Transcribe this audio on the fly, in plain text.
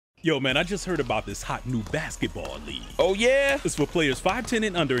Yo, man, I just heard about this hot new basketball league. Oh, yeah? It's for players 5'10"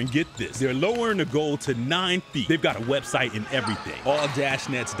 and under, and get this. They're lowering the goal to 9 feet. They've got a website and everything.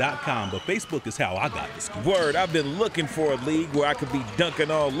 All-nets.com, but Facebook is how I got this. Word, I've been looking for a league where I could be dunking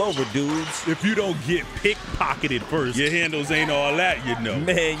all over dudes. If you don't get pickpocketed first, your handles ain't all that, you know.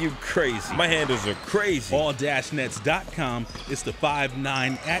 Man, you crazy. My handles are crazy. All-nets.com. It's the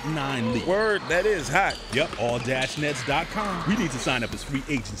 5'9" at 9 league. Word, that is hot. Yep, all-nets.com. We need to sign up as free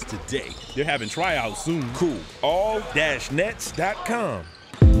agents today. They're having tryouts soon. Cool. All-nets.com.